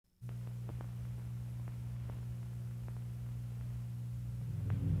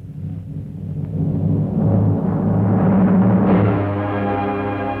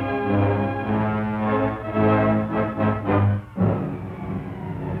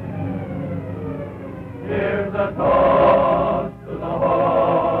is a toast to the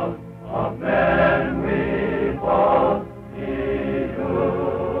whole of men we both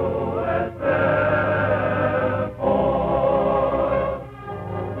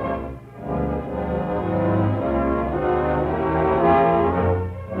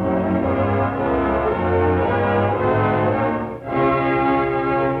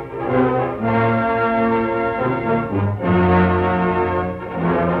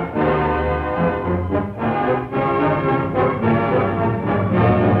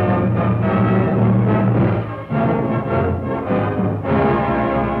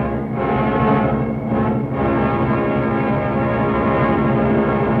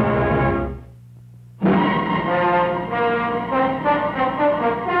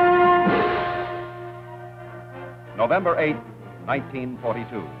November 8,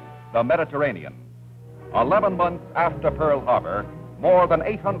 1942, the Mediterranean. 11 months after Pearl Harbor, more than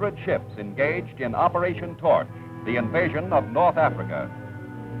 800 ships engaged in Operation Torch, the invasion of North Africa.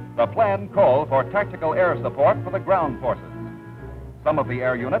 The plan called for tactical air support for the ground forces. Some of the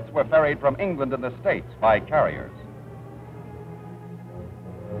air units were ferried from England and the States by carriers.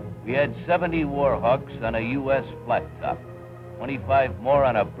 We had 70 Warhawks on a U.S. flat top, 25 more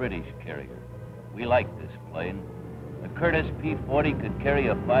on a British carrier. We liked this plane. The Curtiss P-40 could carry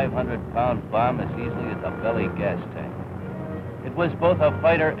a 500-pound bomb as easily as a belly gas tank. It was both a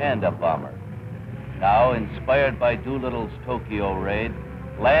fighter and a bomber. Now, inspired by Doolittle's Tokyo raid,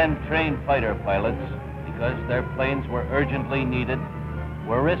 land-trained fighter pilots, because their planes were urgently needed,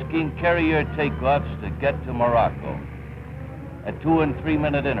 were risking carrier takeoffs to get to Morocco. At 2- and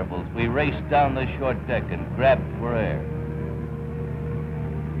 3-minute intervals, we raced down the short deck and grabbed for air.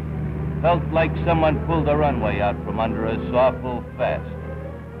 Felt like someone pulled the runway out from under us awful fast.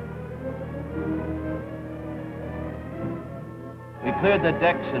 We cleared the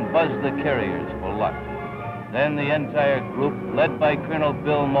decks and buzzed the carriers for luck. Then the entire group, led by Colonel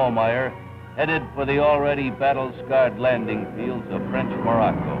Bill Momeyer, headed for the already battle-scarred landing fields of French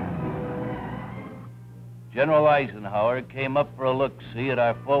Morocco. General Eisenhower came up for a look-see at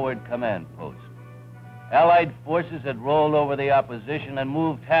our forward command post. Allied forces had rolled over the opposition and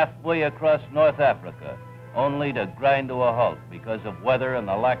moved halfway across North Africa, only to grind to a halt because of weather and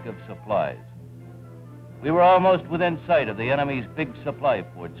the lack of supplies. We were almost within sight of the enemy's big supply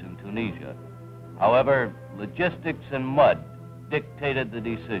ports in Tunisia. However, logistics and mud dictated the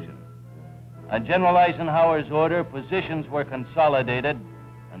decision. On General Eisenhower's order, positions were consolidated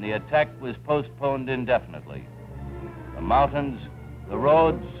and the attack was postponed indefinitely. The mountains, the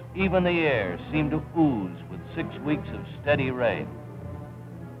roads, even the air seemed to ooze with 6 weeks of steady rain.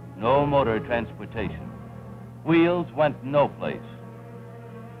 No motor transportation. Wheels went no place.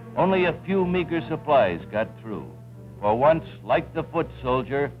 Only a few meager supplies got through. For once, like the foot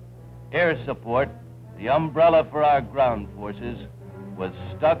soldier, air support, the umbrella for our ground forces, was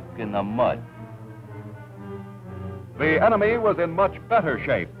stuck in the mud. The enemy was in much better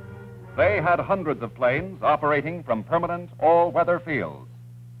shape. They had hundreds of planes operating from permanent all-weather fields.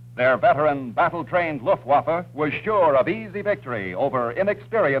 Their veteran, battle-trained Luftwaffe was sure of easy victory over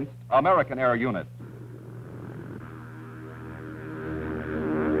inexperienced American air units.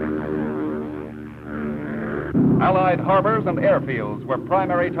 Allied harbors and airfields were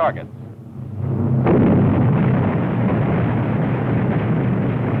primary targets.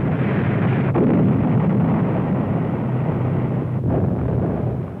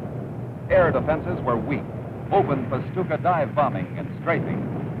 Air defenses were weak, open for Stuka dive bombing and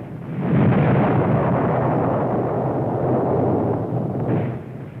strafing.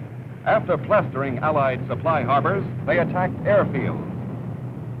 After plastering Allied supply harbors, they attacked airfields.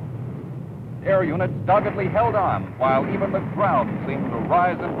 Air units doggedly held on, while even the ground seemed to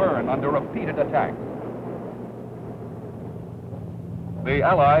rise and burn under repeated attacks. The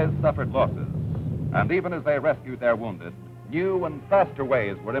Allies suffered losses, and even as they rescued their wounded, new and faster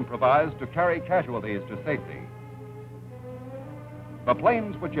ways were improvised to carry casualties to safety. The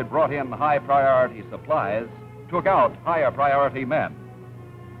planes which had brought in high-priority supplies took out higher-priority men.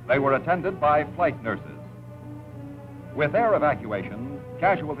 They were attended by flight nurses. With air evacuation,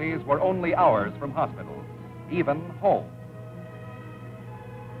 casualties were only hours from hospitals, even home.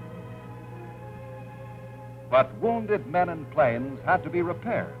 But wounded men and planes had to be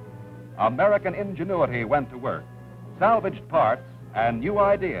repaired. American ingenuity went to work. Salvaged parts and new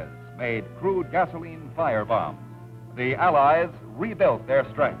ideas made crude gasoline firebombs. The Allies rebuilt their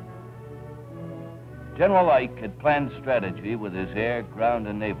strength. General Ike had planned strategy with his air, ground,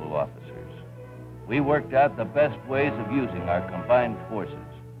 and naval officers. We worked out the best ways of using our combined forces.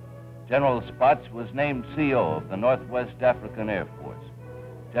 General Spaatz was named CO of the Northwest African Air Force.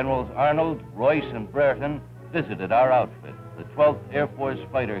 Generals Arnold, Royce, and Brereton visited our outfit, the 12th Air Force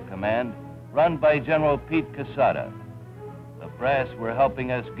Fighter Command, run by General Pete Quesada. The brass were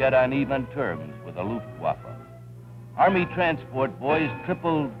helping us get on even terms with the Luftwaffe. Army transport boys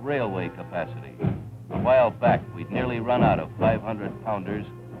tripled railway capacity. A while back, we'd nearly run out of 500-pounders,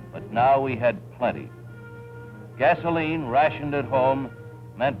 but now we had plenty. Gasoline rationed at home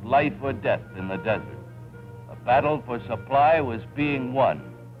meant life or death in the desert. The battle for supply was being won.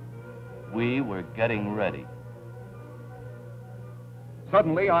 We were getting ready.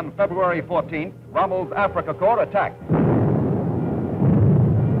 Suddenly, on February 14th, Rommel's Afrika Korps attacked.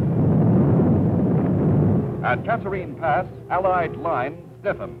 At Kasserine Pass, Allied lines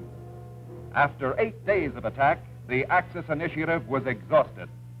stiffened. After 8 days of attack, the Axis initiative was exhausted.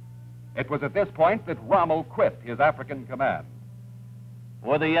 It was at this point that Rommel quit his African command.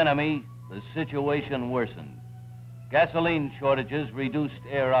 For the enemy, the situation worsened. Gasoline shortages reduced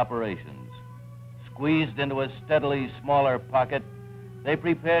air operations. Squeezed into a steadily smaller pocket, they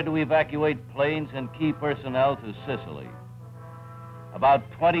prepared to evacuate planes and key personnel to Sicily. About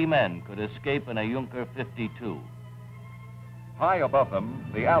 20 men could escape in a Junker 52. High above them,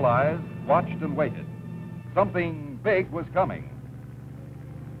 the Allies watched and waited. Something big was coming.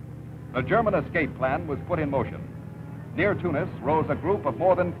 The German escape plan was put in motion. Near Tunis rose a group of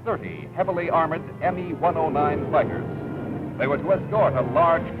more than 30 heavily armored Me-109 fighters. They were to escort a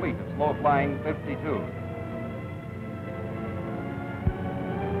large fleet of slow-flying 52s.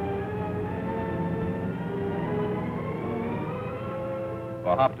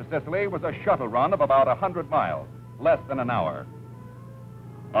 The hop to Sicily was a shuttle run of about 100 miles, less than an hour.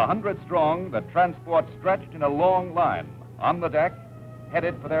 100 strong, the transport stretched in a long line on the deck,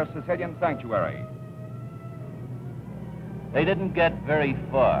 headed for their Sicilian sanctuary. They didn't get very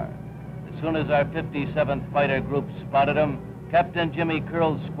far. As soon as our 57th Fighter Group spotted them, Captain Jimmy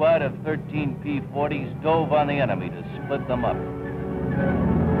Curl's squad of 13 P-40s dove on the enemy to split them up.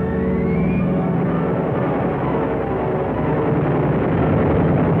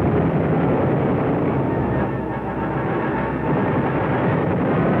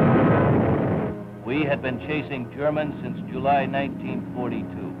 We had been chasing Germans since July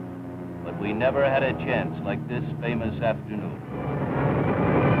 1942, but we never had a chance like this famous afternoon.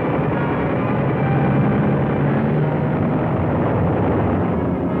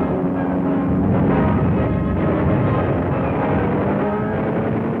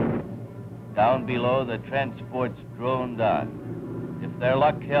 Down below, the transports droned on. If their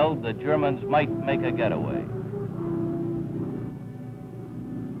luck held, the Germans might make a getaway.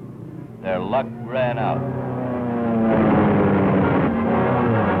 Their luck ran out.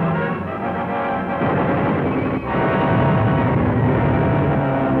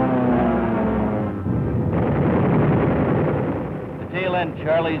 The tail-end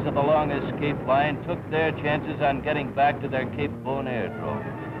Charlies of the long escape line took their chances on getting back to their Cape Bon airdrome.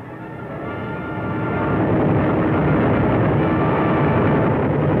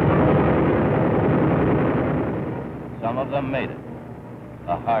 Some of them made it,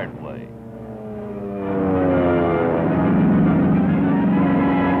 the hard way.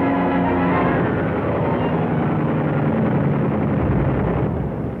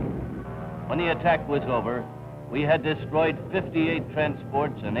 When the attack was over, we had destroyed 58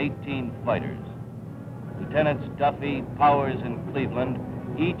 transports and 18 fighters. Lieutenants Duffy, Powers, and Cleveland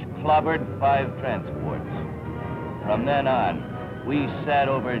each clobbered 5 transports. From then on, we sat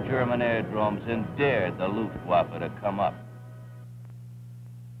over German airdromes and dared the Luftwaffe to come up.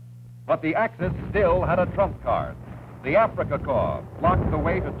 But the Axis still had a trump card. The Afrika Korps blocked the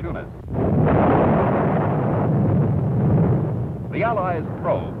way to Tunis. The Allies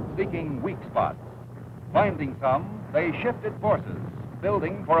probed, seeking weak spots. Finding some, they shifted forces,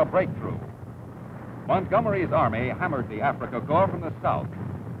 building for a breakthrough. Montgomery's army hammered the Afrika Korps from the south.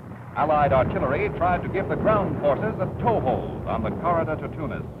 Allied artillery tried to give the ground forces a toehold on the corridor to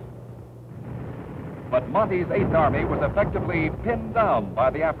Tunis. But Monty's 8th Army was effectively pinned down by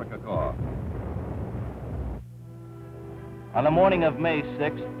the Afrika Korps. On the morning of May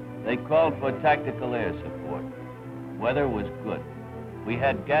 6th, they called for tactical air support. Weather was good. We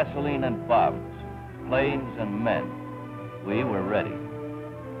had gasoline and bombs, planes and men. We were ready.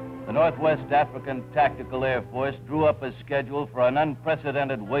 The Northwest African Tactical Air Force drew up a schedule for an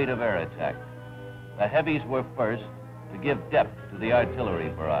unprecedented weight of air attack. The heavies were first to give depth to the artillery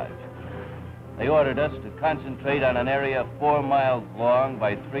barrage. They ordered us to concentrate on an area 4 miles long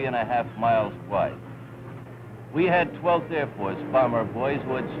by 3.5 miles wide. We had 12th Air Force bomber boys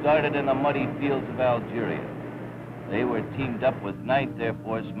who had started in the muddy fields of Algeria. They were teamed up with 9th Air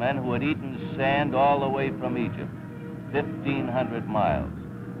Force men who had eaten sand all the way from Egypt, 1,500 miles.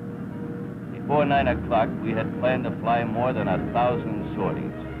 It before 9 o'clock, we had planned to fly more than 1,000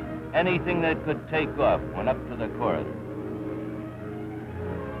 sorties. Anything that could take off went up to the corridor.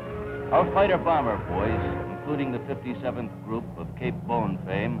 Our fighter bomber boys, including the 57th Group of Cape Bone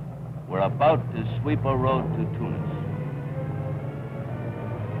fame, were about to sweep a road to Tunis.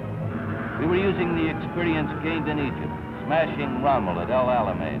 We were using the experience gained in Egypt, smashing Rommel at El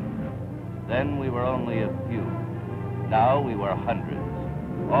Alamein. Then we were only a few. Now we were hundreds,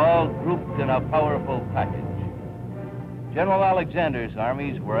 all grouped in a powerful package. General Alexander's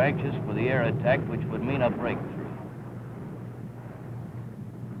armies were anxious for the air attack, which would mean a breakthrough.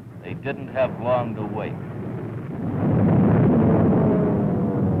 They didn't have long to wait.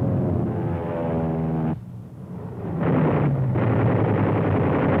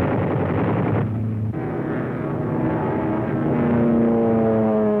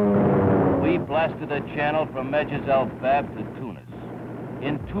 We blasted a channel from Medjez El Fab to Tunis.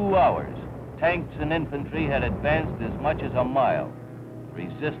 In 2 hours, tanks and infantry had advanced as much as a mile.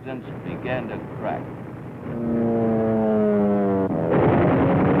 Resistance began to crack.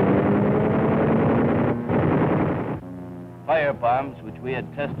 Fire bombs, which we had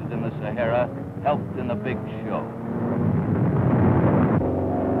tested in the Sahara, helped in the big show.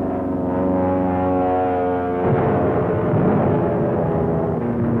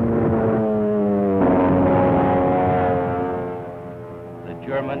 The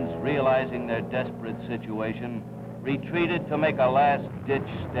Germans, realizing their desperate situation, retreated to make a last-ditch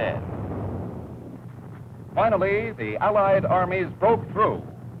stand. Finally, the Allied armies broke through.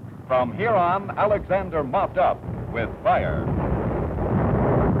 From here on, Alexander mopped up with fire.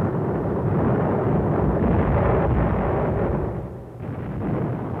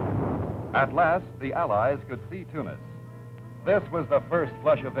 At last, the Allies could see Tunis. This was the first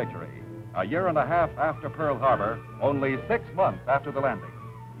flush of victory. A year and a half after Pearl Harbor, only 6 months after the landing.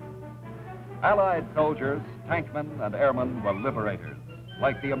 Allied soldiers, tankmen, and airmen were liberators,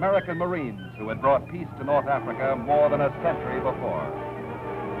 like the American Marines who had brought peace to North Africa more than a century before.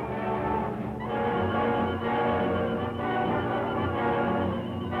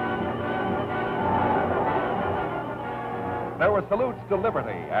 There were salutes to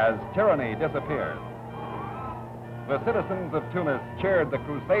liberty as tyranny disappeared. The citizens of Tunis cheered the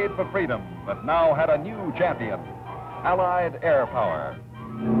crusade for freedom, but now had a new champion, Allied air power.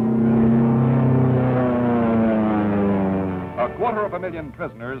 250,000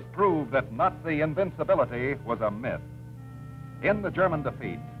 prisoners proved that Nazi invincibility was a myth. In the German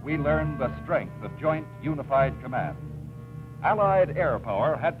defeat, we learned the strength of joint unified command. Allied air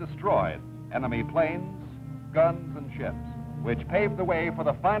power had destroyed enemy planes, guns, and ships, which paved the way for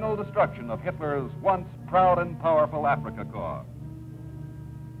the final destruction of Hitler's once proud and powerful Afrika Korps.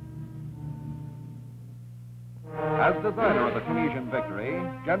 As designer of the Tunisian victory,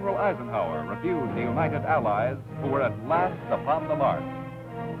 General Eisenhower reviewed the United Allies who were at last upon the march.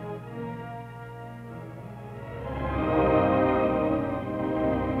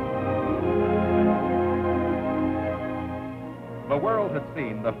 The world had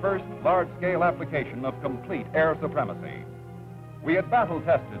seen the first large-scale application of complete air supremacy. We had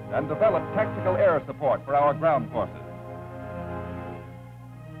battle-tested and developed tactical air support for our ground forces.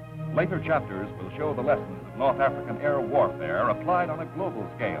 Later chapters will show the lessons of North African air warfare applied on a global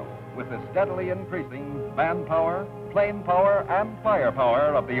scale with the steadily increasing manpower, plane power, and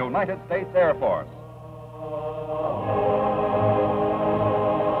firepower of the United States Air Force.